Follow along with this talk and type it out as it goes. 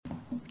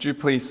Would you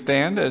please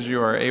stand as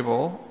you are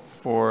able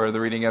for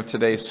the reading of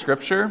today's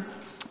scripture?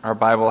 Our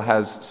Bible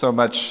has so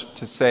much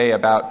to say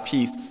about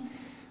peace.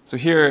 So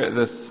hear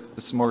this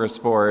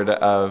smorgasbord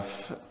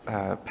of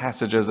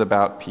passages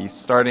about peace,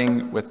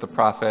 starting with the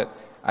prophet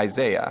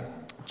Isaiah,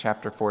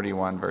 chapter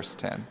 41, verse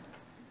 10.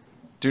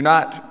 Do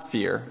not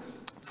fear,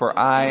 for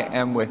I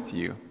am with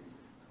you.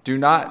 Do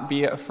not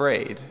be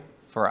afraid,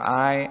 for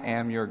I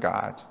am your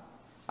God.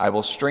 I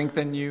will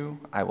strengthen you,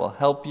 I will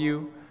help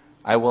you,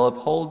 I will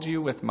uphold you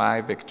with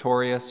my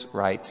victorious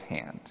right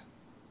hand.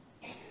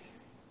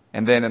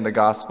 And then in the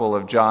Gospel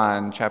of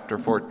John, chapter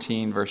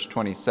 14, verse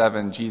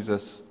 27,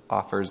 Jesus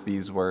offers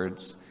these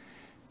words,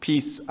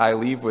 Peace I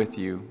leave with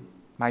you,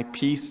 my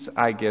peace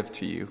I give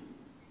to you.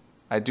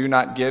 I do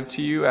not give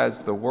to you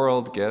as the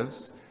world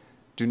gives.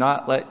 Do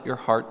not let your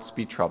hearts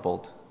be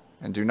troubled,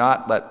 and do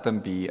not let them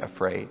be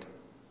afraid.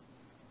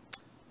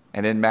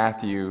 And in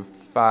Matthew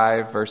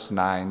 5, verse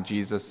 9,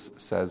 Jesus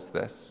says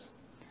this,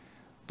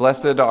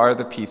 Blessed are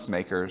the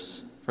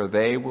peacemakers, for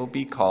they will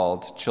be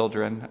called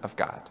children of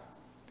God.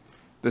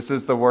 This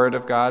is the word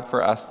of God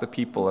for us, the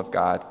people of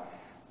God.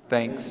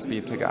 Thanks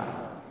be to God.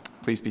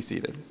 Please be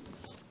seated.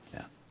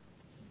 Yeah.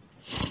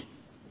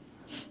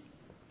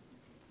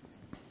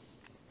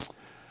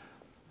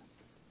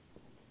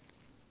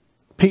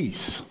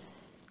 Peace.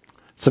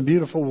 It's a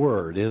beautiful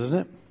word, isn't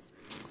it?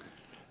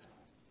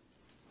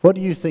 What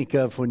do you think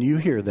of when you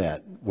hear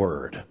that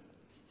word?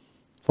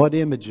 What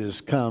images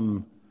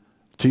come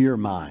to your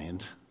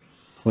mind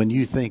when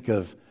you think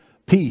of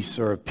peace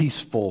or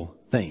peaceful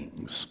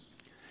things?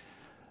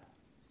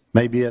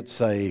 Maybe it's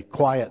a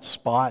quiet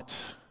spot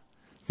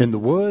in the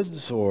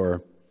woods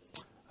or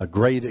a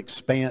great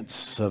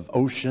expanse of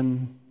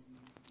ocean,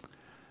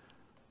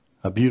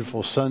 a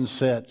beautiful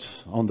sunset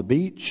on the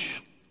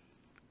beach,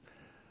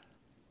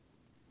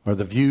 or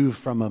the view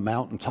from a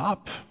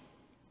mountaintop.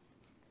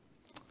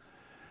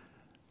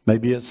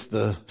 Maybe it's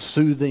the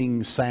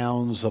soothing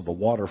sounds of a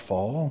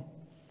waterfall,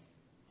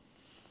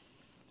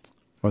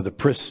 or the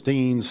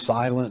pristine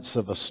silence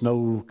of a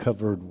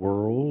snow-covered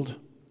world.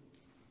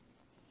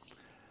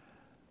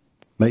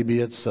 Maybe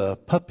it's a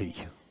puppy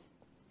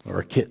or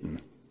a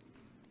kitten.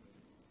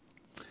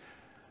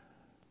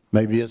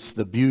 Maybe it's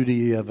the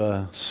beauty of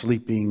a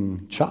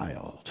sleeping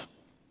child.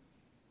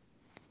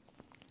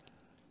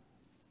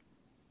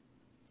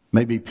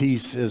 Maybe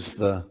peace is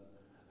the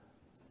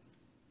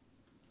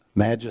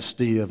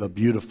majesty of a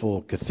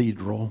beautiful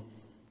cathedral,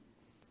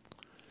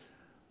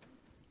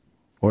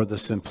 or the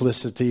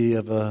simplicity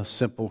of a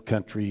simple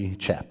country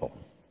chapel.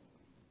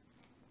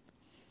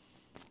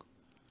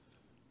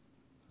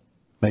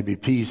 Maybe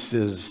peace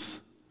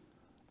is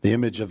the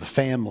image of a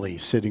family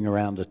sitting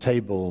around a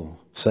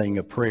table saying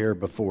a prayer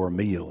before a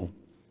meal,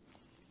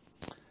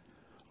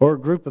 or a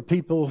group of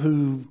people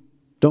who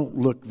don't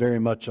look very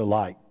much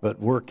alike, but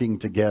working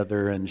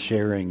together and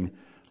sharing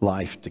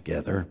life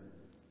together.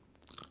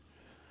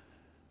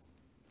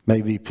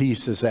 Maybe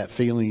peace is that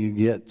feeling you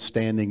get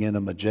standing in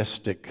a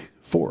majestic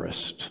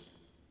forest.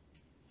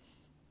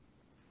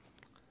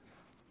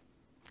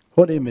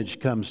 What image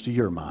comes to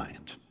your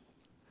mind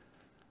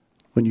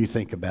when you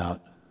think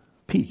about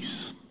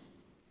peace?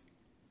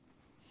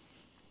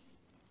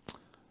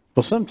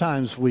 Well,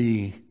 sometimes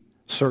we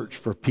search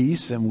for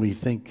peace and we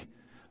think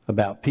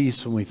about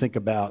peace when we think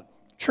about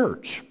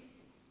church.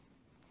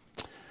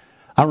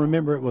 I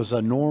remember it was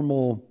a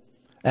normal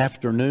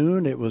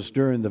afternoon. It was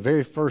during the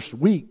very first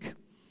week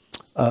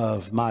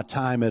of my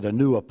time at a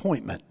new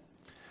appointment.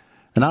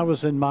 And I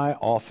was in my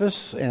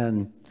office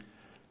and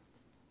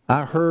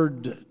I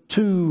heard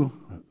two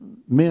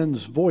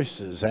men's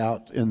voices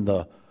out in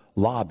the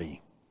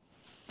lobby.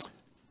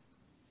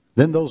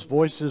 Then those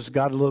voices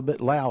got a little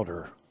bit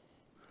louder.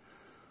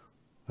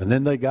 And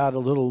then they got a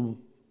little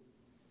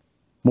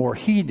more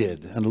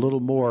heated and a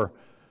little more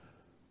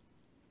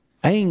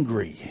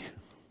angry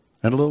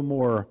and a little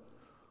more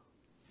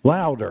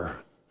louder.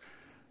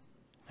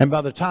 And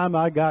by the time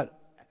I got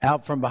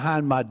out from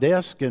behind my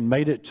desk and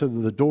made it to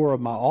the door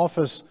of my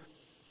office,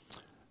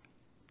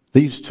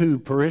 these two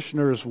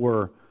parishioners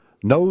were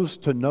nose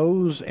to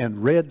nose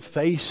and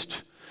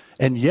red-faced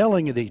and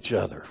yelling at each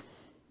other.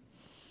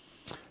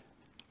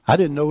 I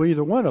didn't know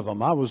either one of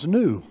them. I was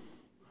new.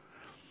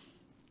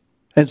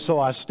 And so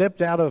I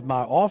stepped out of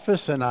my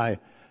office and I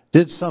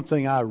did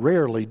something I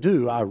rarely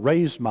do. I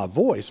raised my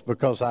voice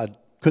because I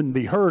couldn't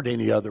be heard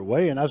any other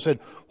way. And I said,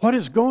 "What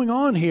is going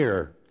on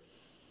here?"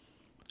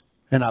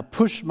 And I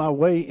pushed my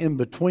way in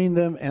between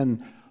them.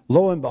 And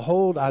lo and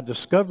behold, I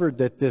discovered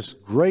that this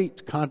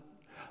great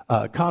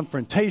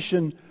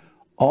confrontation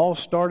all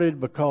started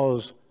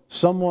because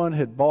someone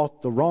had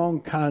bought the wrong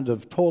kind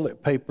of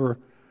toilet paper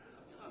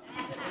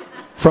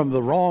from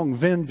the wrong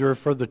vendor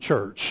for the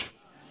church.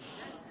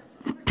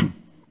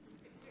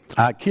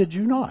 I kid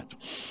you not.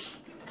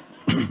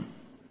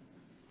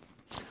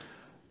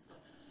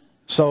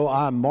 So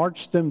I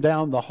marched them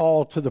down the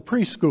hall to the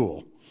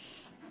preschool.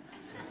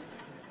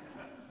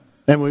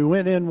 And we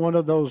went in one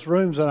of those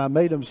rooms and I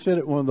made them sit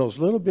at one of those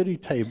little bitty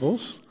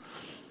tables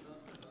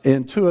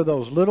in two of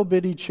those little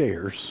bitty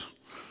chairs.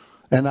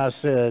 And I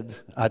said,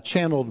 I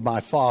channeled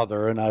my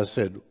father and I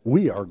said,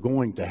 we are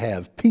going to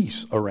have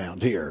peace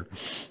around here.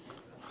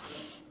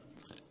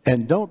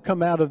 And don't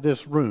come out of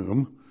this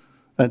room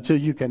until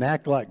you can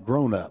act like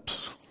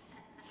grown-ups.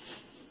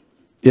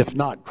 If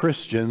not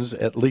Christians,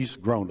 at least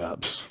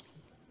grown-ups.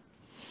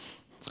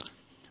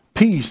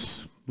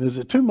 Peace. Is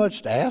it too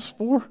much to ask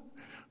for? A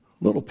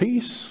little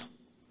peace.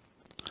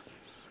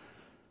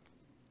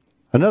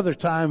 Another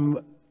time,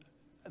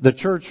 the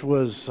church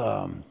was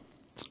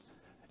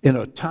in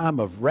a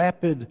time of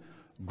rapid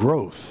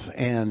growth,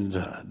 and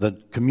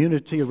the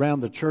community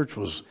around the church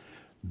was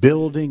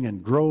building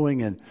and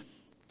growing, and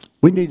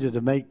we needed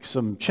to make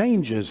some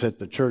changes at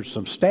the church,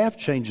 some staff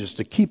changes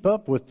to keep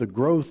up with the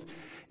growth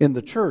in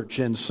the church.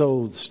 And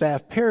so the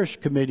staff parish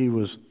committee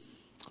was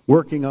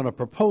working on a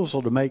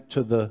proposal to make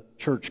to the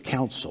church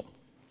council.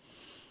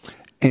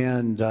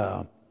 And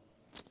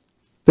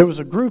there was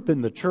a group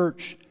in the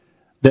church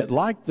that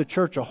liked the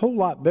church a whole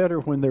lot better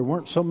when there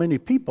weren't so many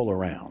people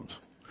around.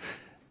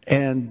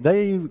 And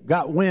they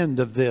got wind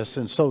of this,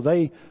 and so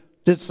they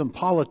did some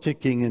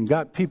politicking and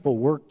got people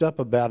worked up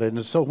about it.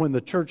 And so when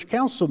the church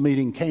council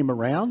meeting came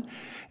around,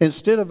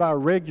 instead of our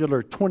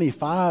regular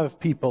 25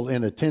 people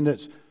in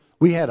attendance,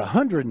 we had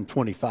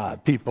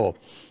 125 people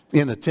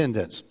in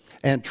attendance.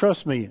 And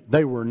trust me,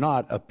 they were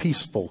not a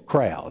peaceful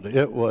crowd.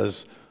 It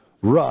was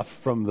rough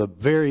from the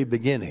very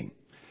beginning.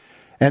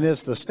 And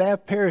as the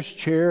staff parish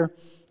chair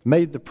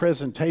made the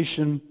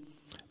presentation,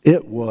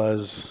 it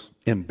was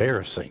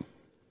embarrassing.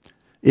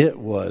 It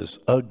was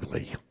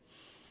ugly.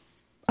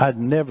 I'd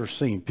never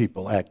seen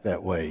people act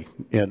that way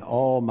in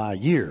all my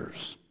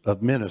years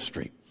of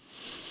ministry.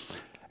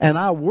 And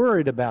I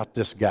worried about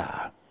this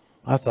guy.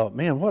 I thought,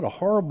 man, what a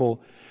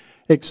horrible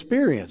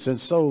experience. And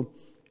so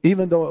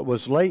even though it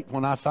was late,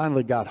 when I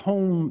finally got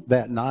home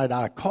that night,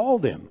 I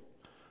called him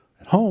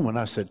at home and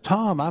I said,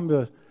 Tom,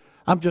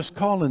 I'm just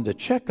calling to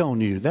check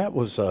on you. That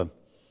was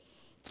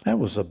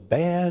a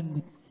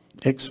bad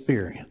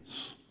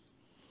experience.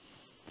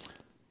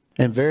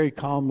 And very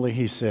calmly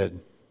he said,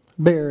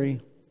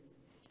 Barry,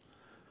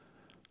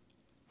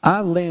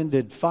 I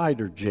landed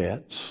fighter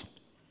jets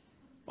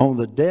on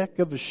the deck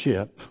of a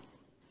ship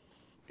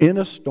in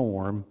a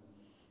storm,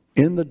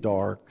 in the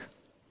dark,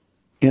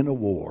 in a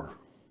war.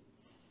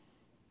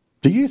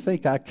 Do you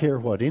think I care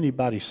what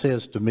anybody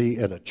says to me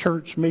at a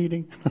church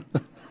meeting?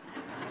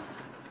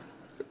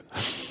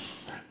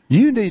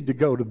 You need to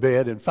go to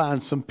bed and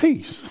find some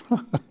peace.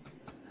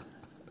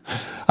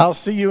 I'll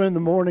see you in the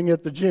morning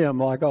at the gym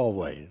like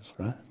always,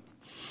 right?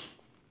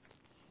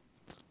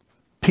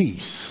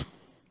 Peace.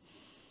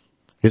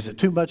 Is it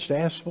too much to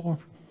ask for?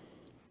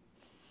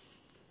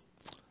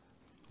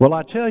 Well,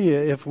 I tell you,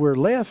 if we're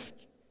left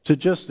to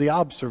just the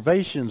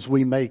observations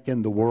we make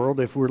in the world,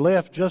 if we're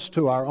left just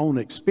to our own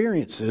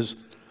experiences,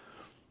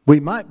 we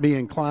might be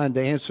inclined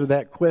to answer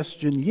that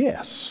question,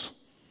 yes.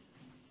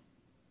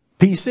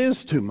 Peace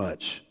is too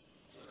much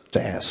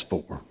to ask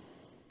for.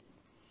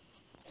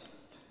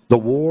 The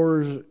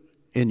war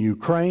in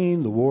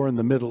Ukraine, the war in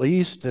the Middle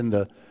East, and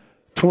the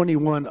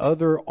 21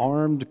 other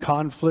armed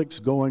conflicts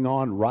going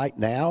on right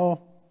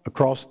now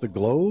across the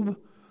globe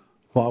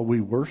while we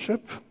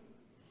worship.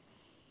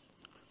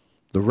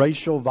 The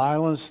racial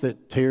violence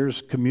that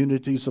tears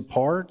communities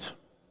apart.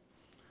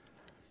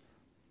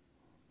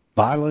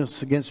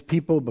 Violence against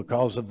people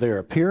because of their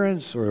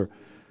appearance or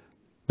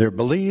their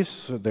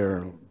beliefs or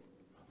their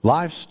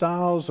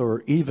lifestyles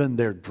or even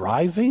their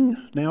driving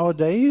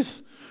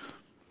nowadays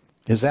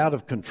is out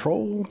of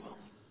control.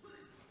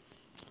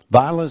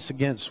 Violence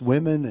against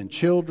women and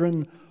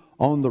children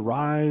on the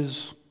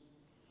rise.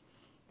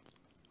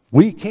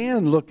 We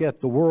can look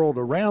at the world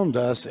around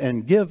us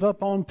and give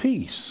up on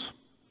peace.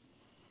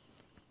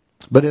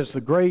 But as the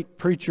great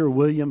preacher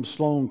William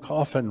Sloane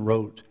Coffin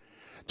wrote,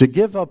 to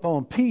give up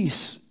on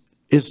peace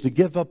is to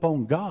give up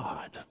on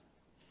God.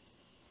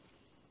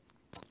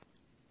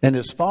 And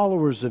as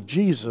followers of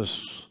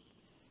Jesus,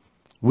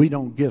 we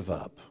don't give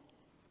up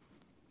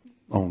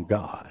on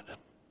God.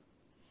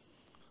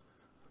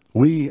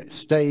 We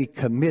stay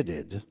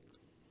committed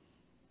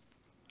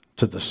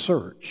to the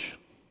search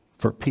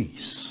for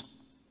peace.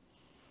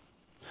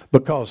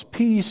 Because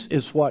peace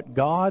is what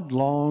God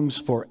longs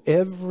for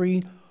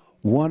every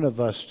one of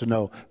us to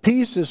know.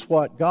 Peace is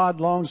what God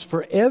longs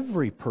for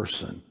every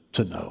person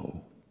to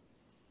know.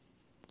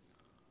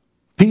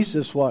 Peace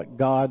is what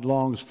God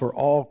longs for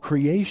all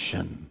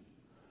creation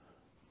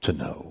to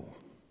know.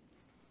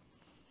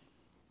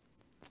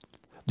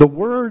 The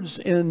words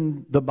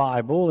in the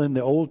Bible, in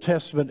the Old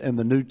Testament and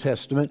the New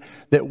Testament,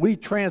 that we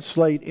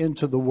translate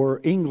into the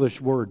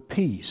English word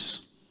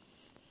peace,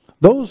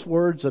 those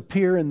words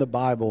appear in the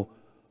Bible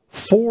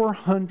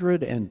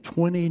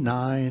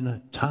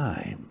 429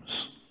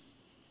 times.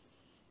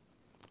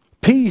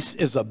 Peace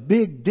is a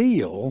big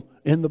deal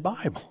in the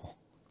Bible.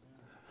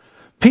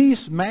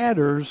 Peace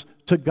matters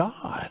to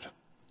God.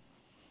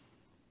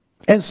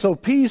 And so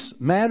peace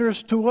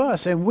matters to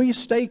us, and we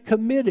stay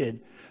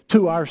committed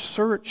to our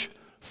search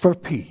for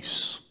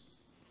peace.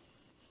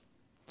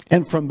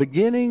 And from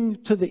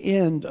beginning to the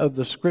end of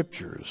the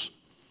Scriptures,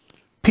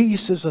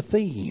 Peace is a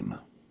theme.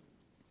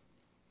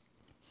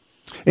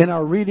 In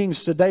our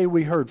readings today,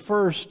 we heard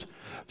first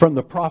from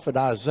the prophet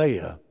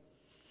Isaiah,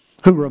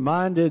 who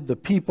reminded the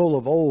people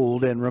of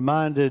old and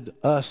reminded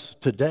us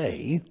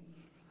today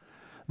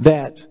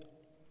that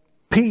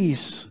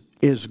peace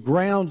is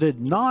grounded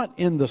not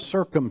in the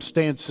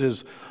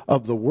circumstances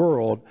of the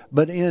world,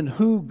 but in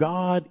who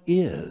God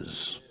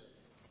is.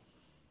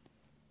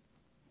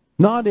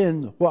 Not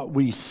in what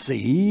we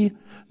see,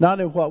 not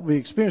in what we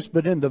experience,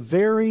 but in the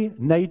very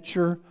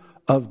nature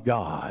of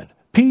God.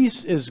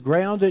 Peace is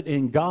grounded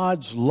in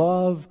God's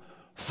love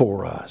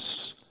for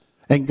us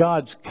and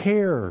God's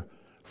care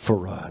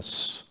for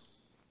us.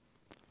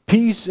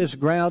 Peace is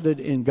grounded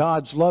in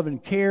God's love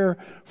and care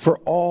for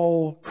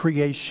all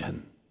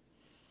creation.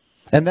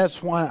 And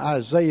that's why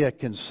Isaiah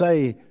can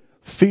say,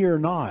 "Fear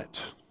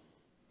not.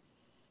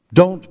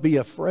 Don't be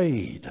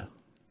afraid."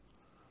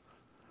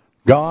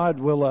 God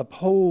will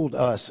uphold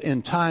us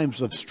in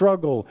times of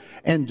struggle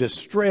and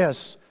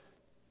distress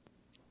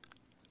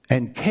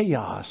and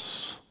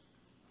chaos.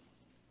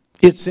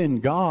 It's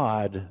in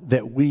God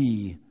that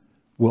we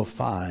will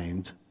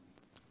find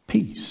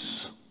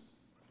peace.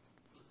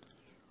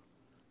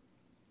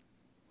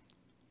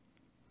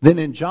 Then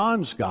in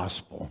John's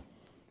Gospel,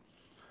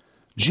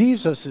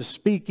 Jesus is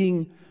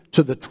speaking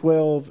to the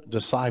 12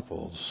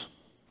 disciples,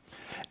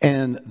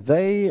 and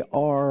they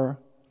are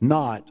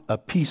not a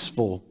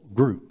peaceful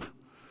group.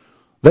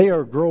 They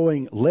are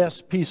growing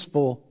less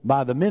peaceful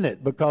by the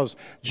minute because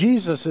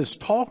Jesus is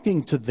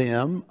talking to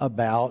them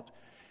about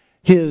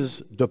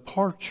his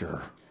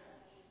departure,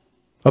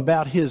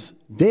 about his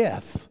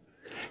death.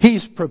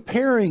 He's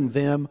preparing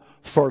them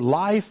for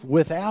life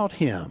without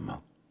him.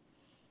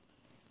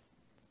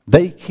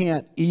 They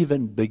can't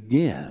even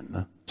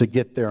begin to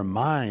get their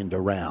mind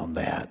around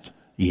that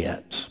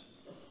yet.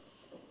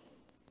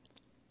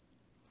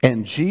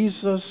 And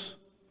Jesus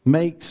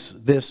makes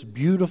this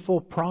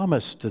beautiful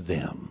promise to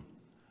them.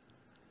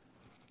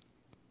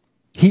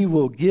 He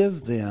will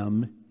give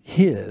them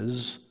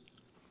his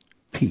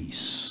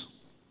peace.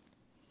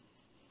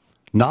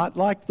 Not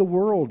like the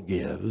world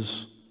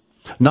gives,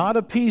 not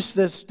a peace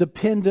that's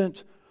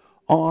dependent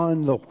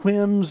on the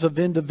whims of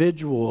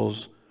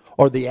individuals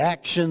or the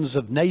actions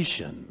of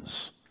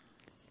nations.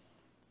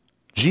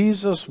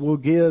 Jesus will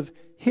give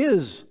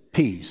his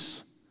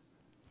peace,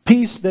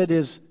 peace that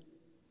is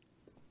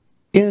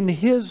in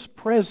his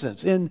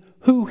presence, in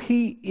who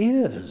he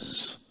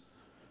is.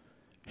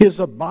 His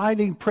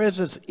abiding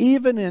presence,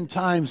 even in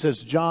times,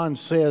 as John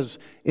says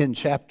in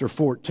chapter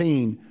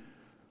 14,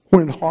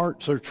 when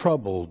hearts are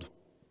troubled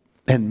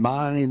and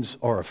minds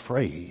are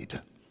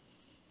afraid.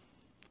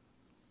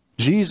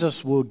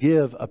 Jesus will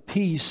give a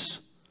peace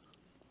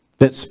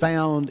that's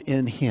found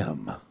in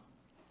him,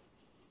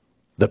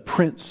 the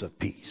Prince of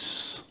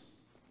Peace.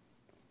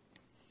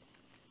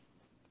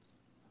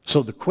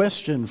 So the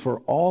question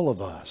for all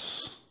of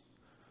us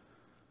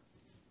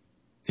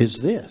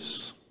is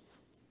this: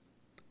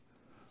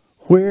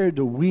 where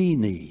do we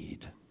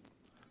need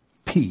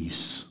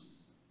peace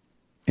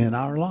in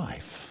our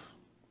life?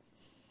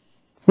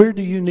 Where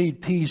do you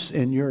need peace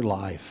in your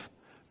life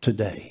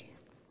today?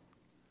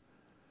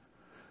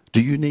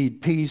 Do you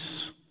need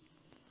peace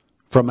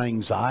from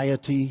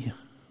anxiety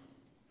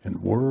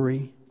and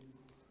worry?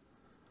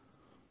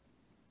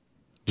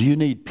 Do you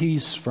need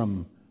peace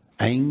from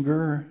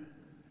anger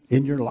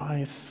in your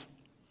life?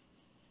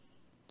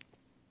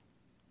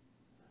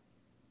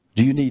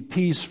 Do you need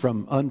peace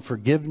from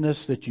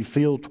unforgiveness that you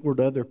feel toward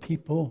other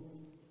people?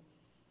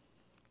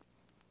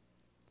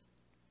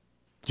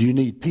 Do you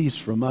need peace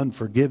from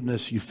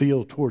unforgiveness you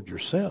feel toward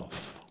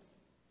yourself?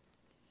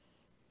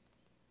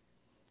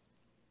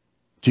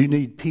 Do you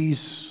need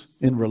peace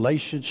in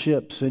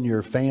relationships in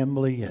your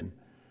family and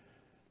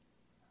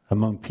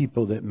among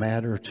people that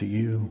matter to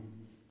you?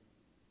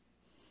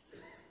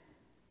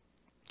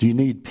 Do you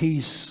need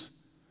peace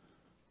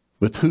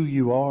with who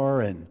you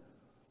are and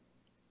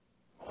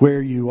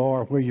where you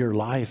are, where your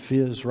life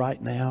is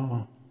right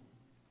now?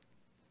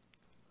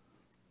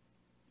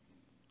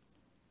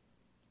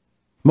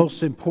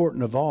 Most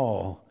important of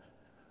all,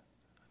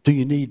 do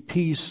you need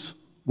peace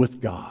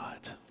with God?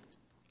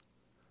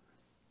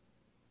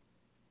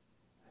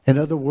 In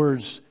other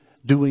words,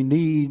 do we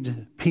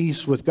need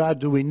peace with God?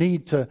 Do we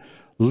need to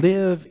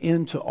live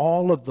into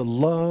all of the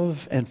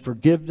love and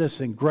forgiveness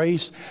and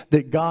grace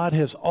that God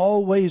has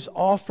always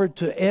offered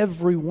to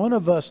every one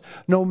of us,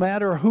 no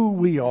matter who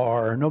we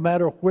are, no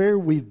matter where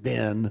we've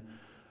been,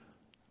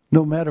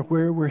 no matter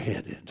where we're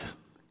headed?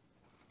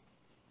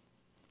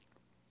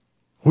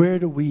 Where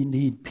do we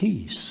need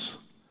peace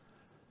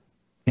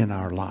in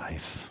our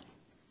life?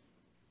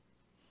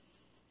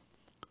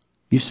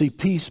 You see,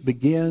 peace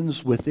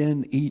begins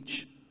within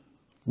each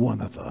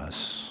one of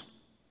us.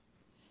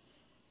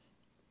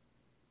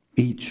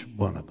 Each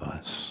one of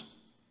us.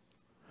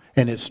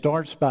 And it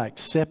starts by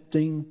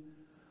accepting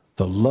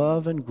the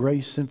love and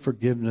grace and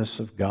forgiveness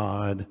of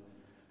God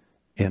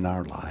in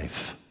our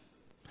life.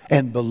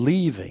 And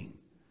believing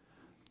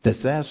that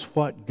that's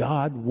what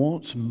God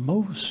wants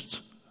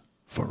most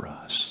for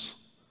us.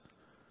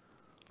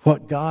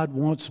 what God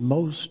wants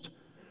most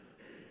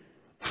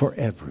for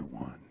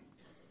everyone.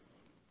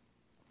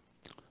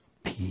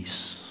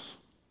 Peace.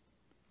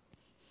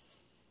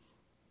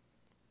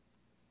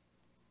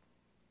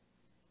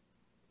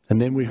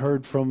 And then we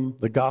heard from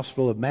the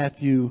Gospel of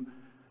Matthew,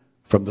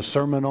 from the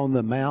Sermon on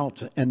the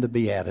Mount and the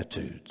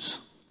Beatitudes,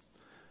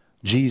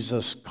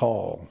 Jesus'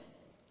 call.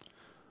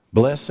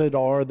 Blessed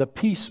are the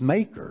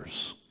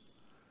peacemakers,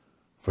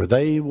 for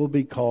they will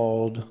be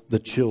called the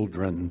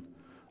children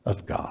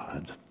of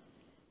God.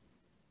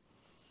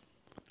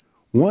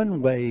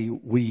 One way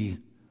we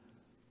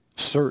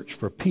search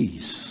for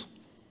peace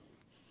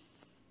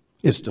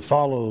is to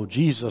follow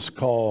Jesus'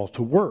 call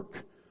to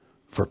work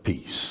for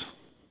peace,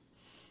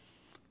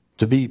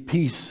 to be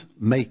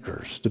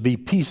peacemakers, to be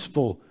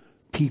peaceful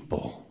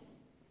people.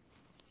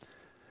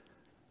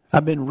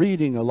 I've been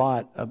reading a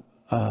lot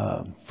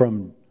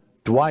from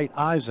Dwight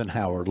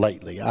Eisenhower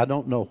lately. I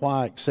don't know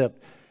why,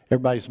 except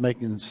everybody's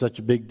making such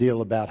a big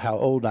deal about how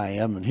old I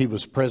am, and he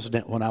was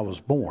president when I was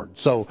born.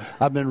 So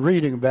I've been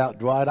reading about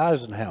Dwight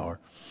Eisenhower.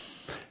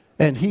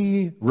 And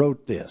he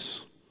wrote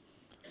this: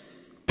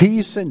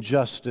 peace and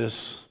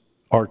justice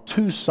are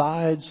two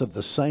sides of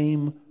the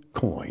same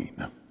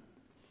coin.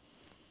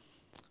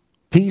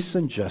 Peace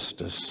and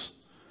justice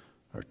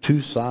are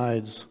two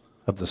sides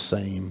of the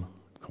same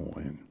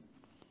coin.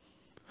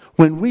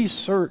 When we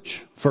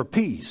search for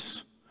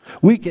peace,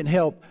 we can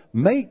help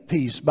make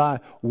peace by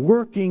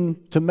working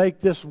to make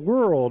this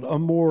world a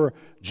more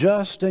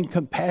just and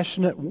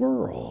compassionate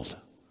world.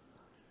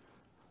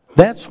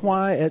 That's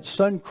why at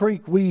Sun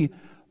Creek we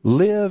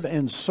live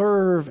and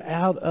serve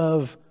out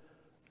of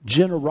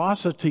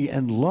generosity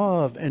and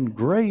love and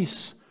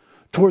grace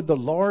toward the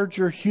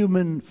larger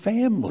human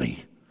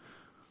family.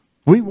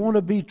 We want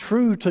to be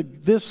true to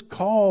this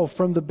call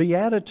from the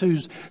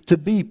Beatitudes to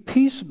be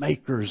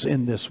peacemakers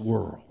in this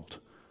world,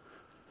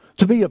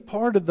 to be a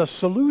part of the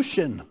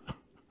solution,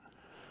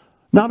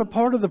 not a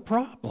part of the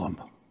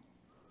problem.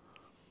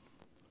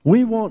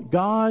 We want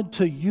God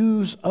to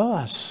use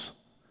us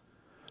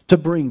to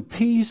bring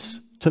peace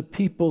to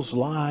people's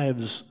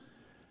lives,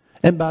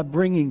 and by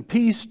bringing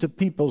peace to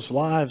people's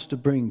lives, to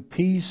bring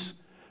peace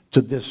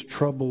to this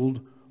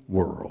troubled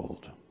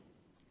world.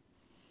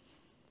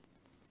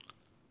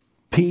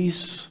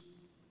 Peace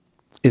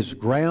is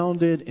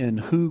grounded in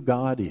who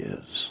God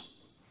is.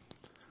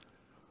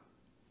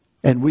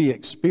 And we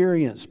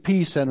experience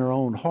peace in our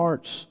own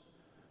hearts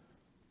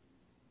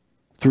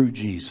through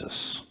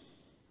Jesus.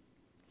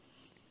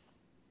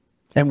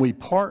 And we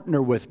partner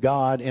with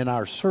God in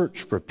our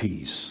search for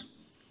peace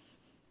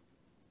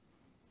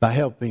by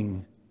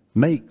helping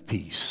make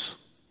peace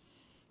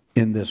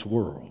in this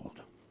world.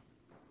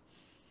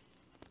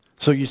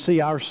 So you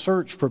see, our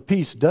search for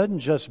peace doesn't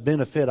just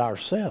benefit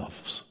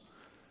ourselves.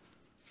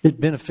 It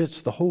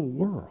benefits the whole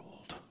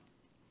world.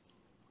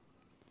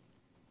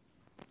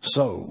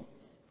 So,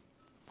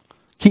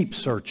 keep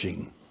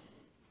searching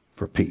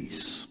for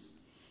peace.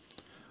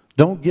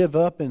 Don't give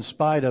up in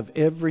spite of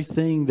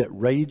everything that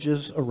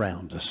rages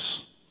around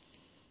us.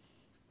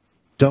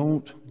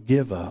 Don't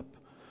give up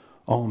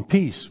on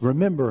peace.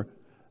 Remember,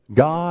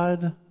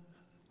 God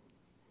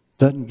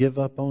doesn't give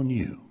up on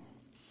you.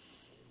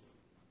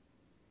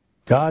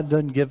 God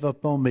doesn't give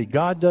up on me.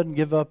 God doesn't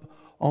give up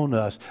on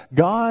us.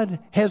 God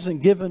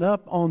hasn't given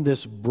up on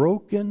this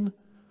broken,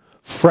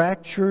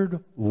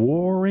 fractured,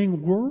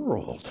 warring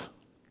world.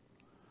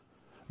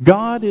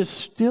 God is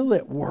still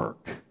at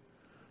work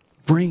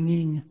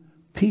bringing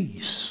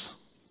peace.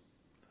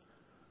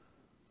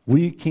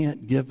 We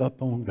can't give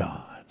up on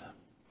God.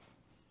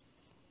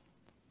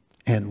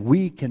 And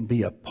we can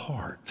be a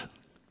part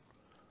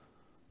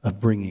of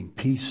bringing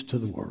peace to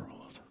the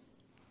world.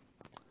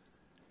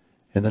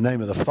 In the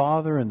name of the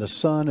Father, and the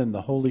Son, and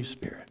the Holy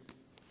Spirit.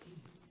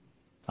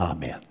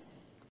 Amen.